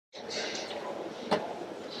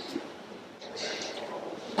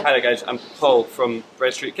Hi there guys, I'm Paul from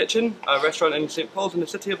Bread Street Kitchen, a restaurant in St Paul's in the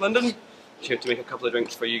City of London. I'm here to make a couple of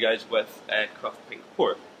drinks for you guys with Croft Pink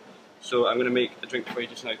Port. So I'm going to make a drink for you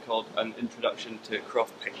just now called an introduction to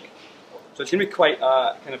Croft Pink. So it's going to be quite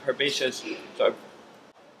a kind of herbaceous, sort of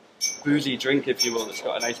boozy drink if you will, that's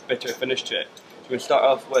got a nice bitter finish to it. So we're going to start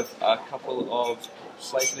off with a couple of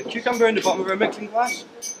slices of cucumber in the bottom of our mixing glass.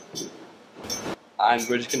 And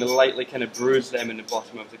we're just going to lightly kind of bruise them in the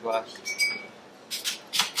bottom of the glass.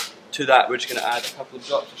 To that we're just going to add a couple of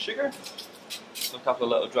drops of sugar, so a couple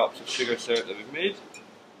of little drops of sugar syrup that we've made.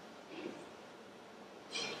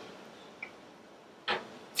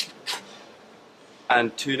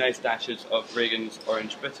 And 2 nice dashes of Reagan's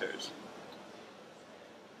orange bitters.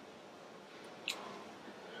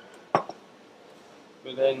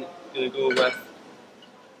 We're then going to go with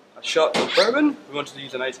a shot of bourbon. We wanted to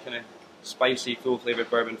use a nice kind of spicy, full flavoured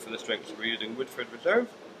bourbon for this drink, so we're using Woodford Reserve.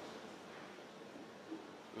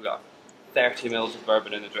 We've got 30 ml of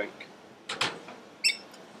bourbon in the drink.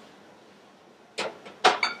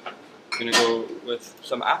 I'm going to go with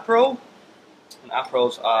some Aperol. And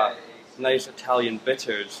Aperol's a nice Italian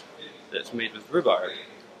bitters that's made with rhubarb.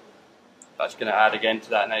 That's going to add again to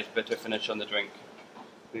that nice bitter finish on the drink.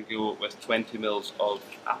 I'm going to go with 20 ml of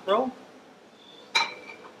Aperol.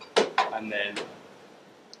 And then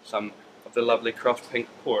some of the lovely Croft Pink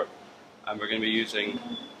Port. And we're going to be using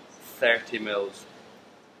 30 ml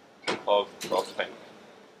of Croft Pink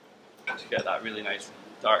to get that really nice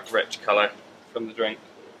dark rich colour from the drink.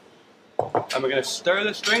 And we're going to stir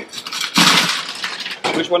this drink.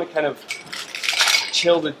 We just want to kind of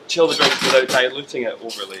chill the drink without diluting it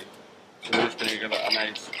overly. So we're just going to give it a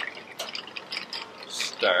nice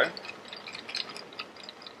stir.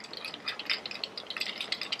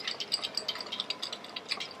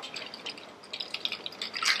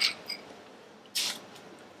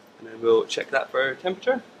 And then we'll check that for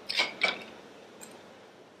temperature.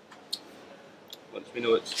 Once we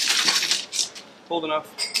know it's cold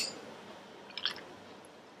enough,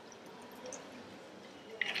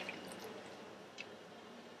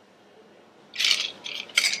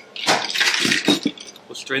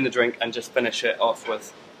 we'll strain the drink and just finish it off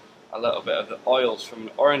with a little bit of the oils from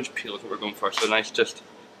the orange peel is what we're going for. So a nice just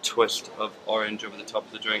twist of orange over the top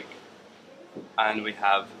of the drink. And we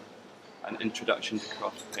have an introduction to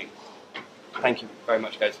Croft Pink. Thank you very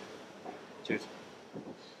much guys. Cheers.